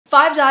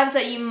5 dives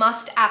that you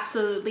must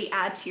absolutely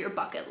add to your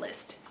bucket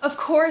list. Of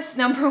course,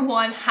 number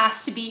 1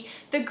 has to be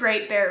the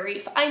Great Barrier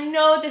Reef. I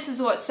know this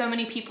is what so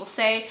many people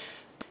say.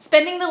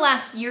 Spending the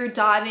last year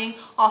diving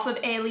off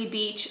of Ailey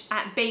Beach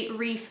at Bait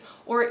Reef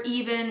or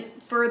even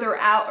further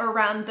out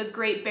around the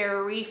Great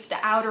Barrier Reef, the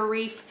outer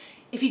reef,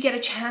 if you get a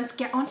chance,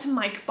 get onto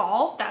Mike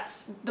Ball.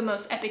 That's the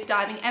most epic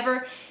diving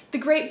ever. The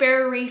Great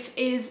Barrier Reef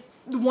is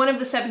one of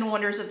the 7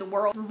 wonders of the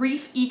world.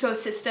 Reef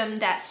ecosystem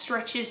that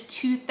stretches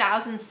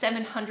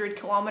 2,700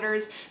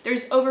 kilometers.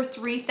 There's over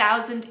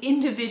 3,000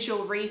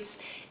 individual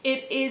reefs.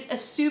 It is a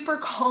super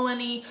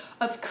colony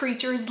of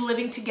creatures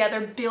living together,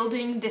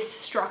 building this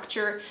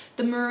structure.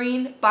 The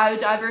marine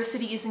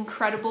biodiversity is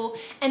incredible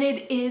and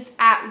it is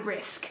at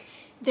risk.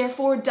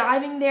 Therefore,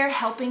 diving there,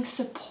 helping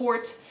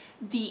support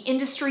the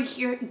industry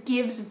here,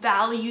 gives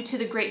value to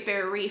the Great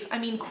Barrier Reef. I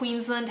mean,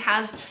 Queensland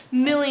has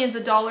millions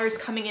of dollars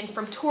coming in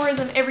from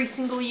tourism every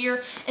single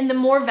year, and the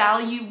more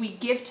value we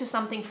give to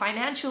something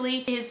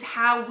financially is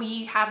how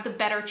we have the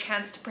better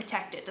chance to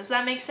protect it. Does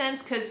that make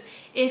sense? Because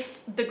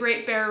if the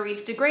Great Barrier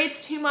Reef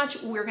degrades too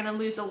much, we're gonna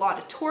lose a lot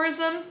of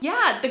tourism.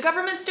 Yeah, the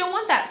governments don't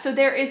want that. So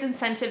there is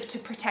incentive to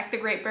protect the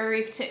Great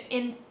Barrier Reef, to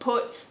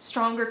input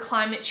stronger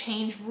climate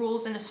change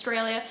rules in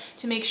Australia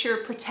to make sure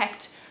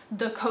protect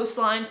the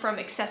coastline from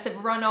excessive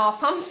runoff.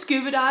 Come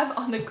scuba dive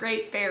on the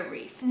Great Barrier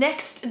Reef.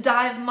 Next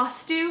dive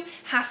must do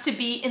has to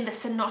be in the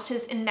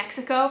cenotes in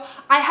Mexico.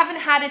 I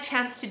haven't had a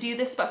chance to do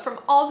this, but from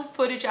all the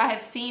footage I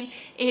have seen,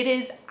 it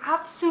is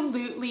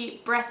absolutely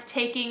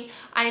breathtaking.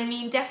 I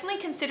mean, definitely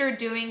consider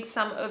doing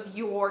some of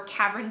your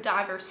cavern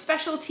diver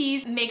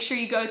specialties. Make sure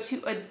you go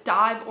to a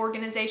dive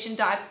organization,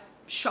 dive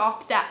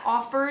shop that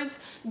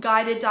offers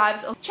guided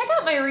dives. Check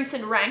out my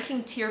recent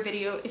ranking tier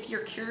video if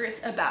you're curious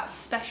about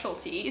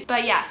specialties.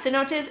 But yeah,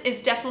 cenotes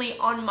is definitely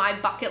on my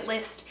bucket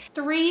list.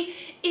 3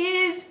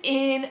 is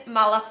in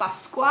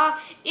Malapascua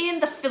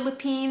in the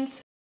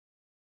Philippines.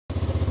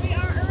 We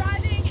are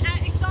arriving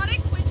at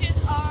Exotic, which is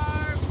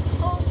our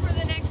home for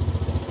the next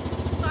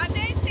 5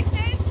 days, 6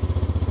 days.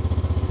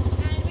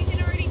 And we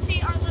can already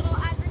see our little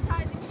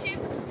advertising ship,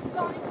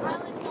 Exotic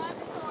Island Dive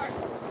Resort.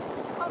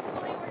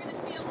 Hopefully we're going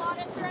to see a lot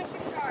of thresher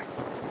sharks.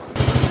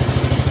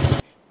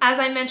 As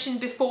I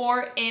mentioned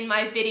before in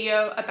my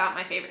video about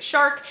my favorite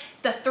shark,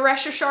 the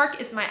thresher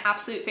shark is my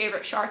absolute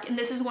favorite shark, and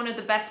this is one of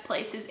the best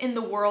places in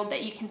the world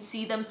that you can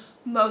see them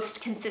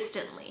most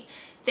consistently.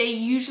 They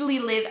usually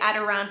live at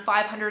around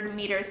 500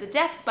 meters of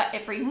depth, but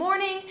every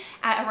morning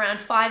at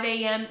around 5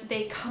 a.m.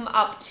 they come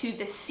up to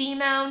the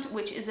seamound,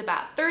 which is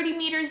about 30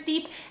 meters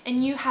deep,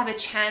 and you have a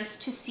chance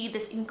to see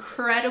this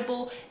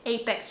incredible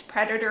apex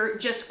predator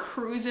just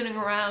cruising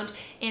around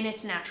in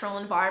its natural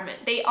environment.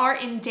 They are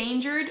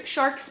endangered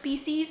shark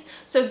species,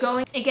 so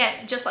going,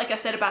 again, just like I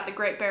said about the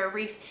Great Barrier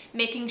Reef,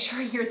 making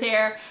sure you're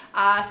there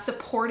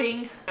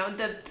supporting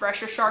the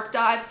thresher shark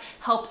dives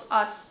helps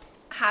us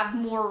have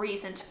more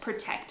reason to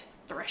protect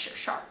thresher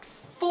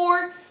sharks.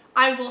 4,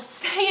 I will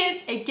say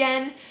it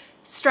again,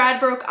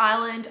 Stradbroke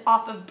Island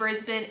off of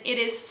Brisbane. It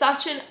is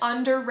such an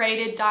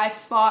underrated dive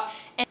spot,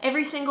 and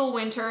every single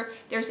winter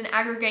there's an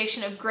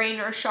aggregation of grey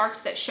nurse sharks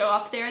that show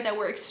up there that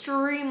were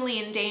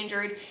extremely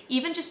endangered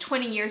even just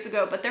 20 years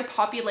ago, but their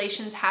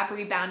populations have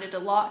rebounded a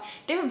lot.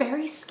 They're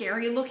very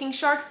scary looking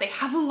sharks. They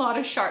have a lot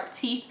of sharp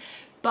teeth,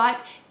 but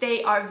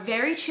they are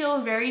very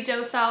chill, very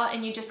docile,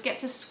 and you just get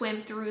to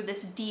swim through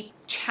this deep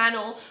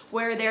channel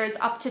where there's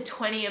up to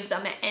 20 of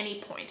them at any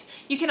point.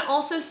 You can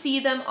also see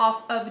them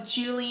off of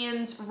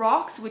Julian's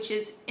Rocks, which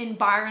is in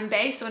Byron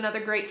Bay, so another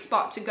great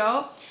spot to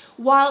go.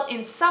 While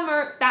in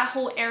summer, that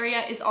whole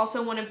area is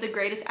also one of the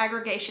greatest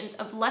aggregations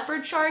of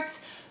leopard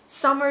sharks.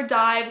 Summer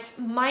dives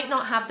might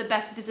not have the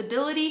best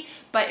visibility,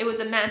 but it was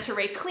a manta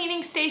ray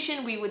cleaning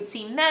station. We would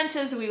see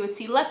mantas, we would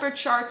see leopard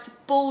sharks,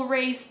 bull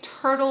rays,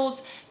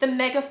 turtles. The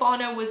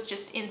megafauna was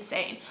just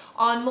insane.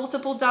 On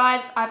multiple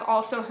dives, I've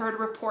also heard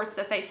reports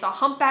that they saw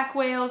humpback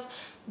whales,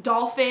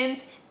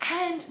 dolphins,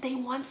 and they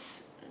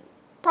once,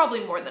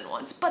 probably more than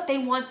once, but they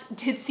once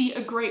did see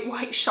a great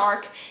white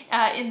shark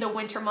in the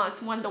winter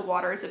months when the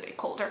water is a bit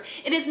colder.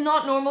 It is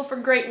not normal for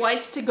great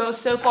whites to go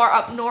so far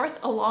up north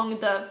along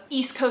the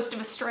east coast of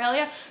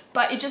Australia,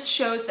 but it just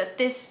shows that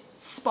this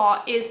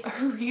spot is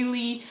a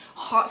really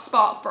hot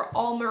spot for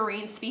all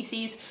marine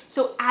species.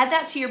 So add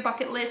that to your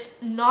bucket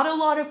list. Not a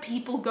lot of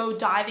people go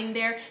diving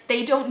there.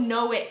 They don't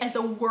know it as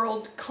a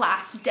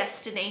world-class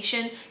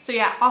destination. So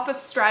yeah, off of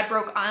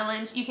Stradbroke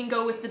Island, you can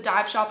go with the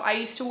dive shop I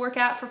used to work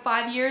at for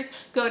 5 years,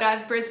 Go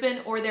Dive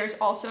Brisbane, or there's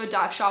also a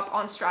dive shop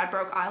on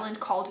Stradbroke Island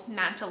called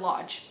Manta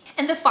Lodge.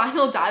 And the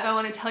final dive I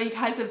want to tell you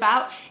guys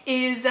about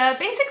is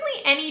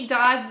basically any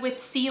dive with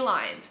sea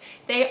lions.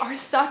 They are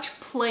such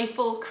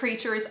playful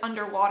creatures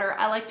underwater.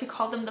 I like to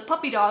call them the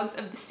puppy dogs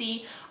of the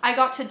sea. I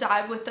got to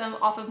dive with them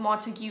off of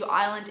Montague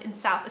Island in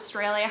South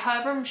Australia.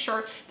 However, I'm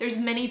sure there's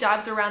many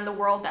dives around the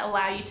world that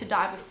allow you to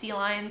dive with sea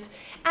lions.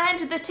 And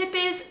the tip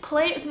is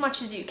play as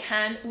much as you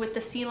can with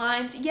the sea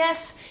lions.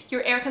 Yes,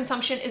 your air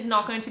consumption is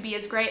not going to be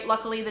as great.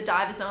 Luckily, the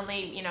dive is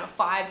only,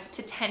 5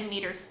 to 10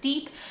 meters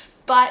deep,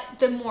 but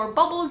the more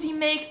bubbles you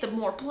make, the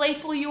more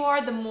playful you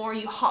are, the more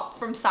you hop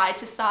from side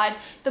to side,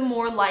 the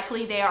more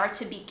likely they are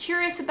to be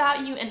curious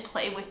about you and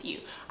play with you.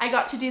 I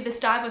got to do this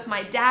dive with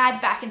my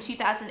dad back in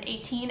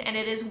 2018, and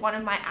it is one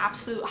of my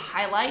absolute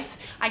highlights.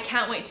 I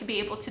can't wait to be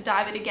able to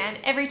dive it again.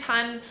 Every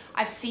time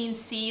I've seen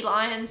sea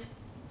lions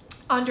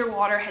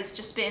underwater has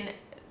just been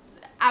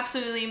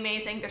absolutely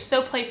amazing. They're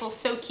so playful,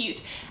 so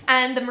cute,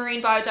 and the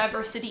marine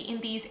biodiversity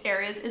in these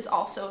areas is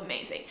also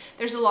amazing.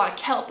 There's a lot of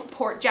kelp,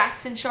 Port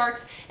Jackson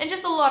sharks, and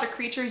just a lot of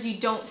creatures you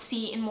don't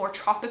see in more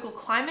tropical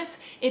climates.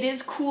 It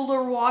is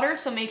cooler water,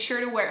 so make sure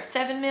to wear a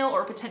 7mm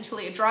or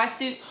potentially a dry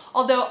suit,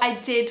 although I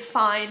did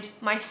find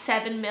my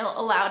 7mm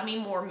allowed me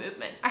more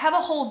movement. I have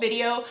a whole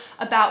video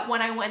about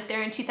when I went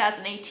there in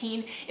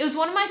 2018. It was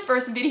one of my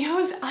first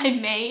videos I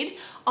made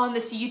on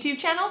this YouTube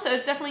channel, so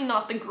it's definitely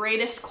not the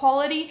greatest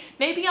quality.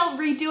 Maybe I'll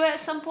redo it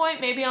at some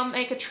point, maybe I'll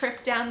make a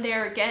trip down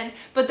there again,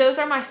 but those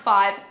are my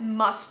 5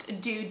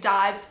 must-do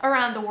dives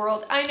around the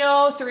world. I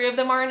know 3 of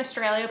them are in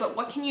Australia, but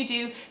what can you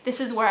do? This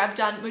is where I've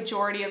done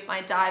majority of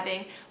my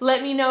diving.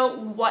 Let me know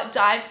what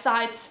dive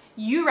sites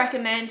you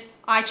recommend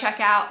I check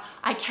out.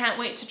 I can't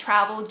wait to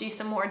travel, do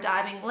some more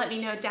diving. Let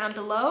me know down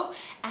below,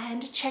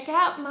 and check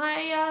out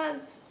my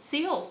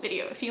seal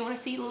video if you want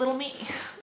to see little me.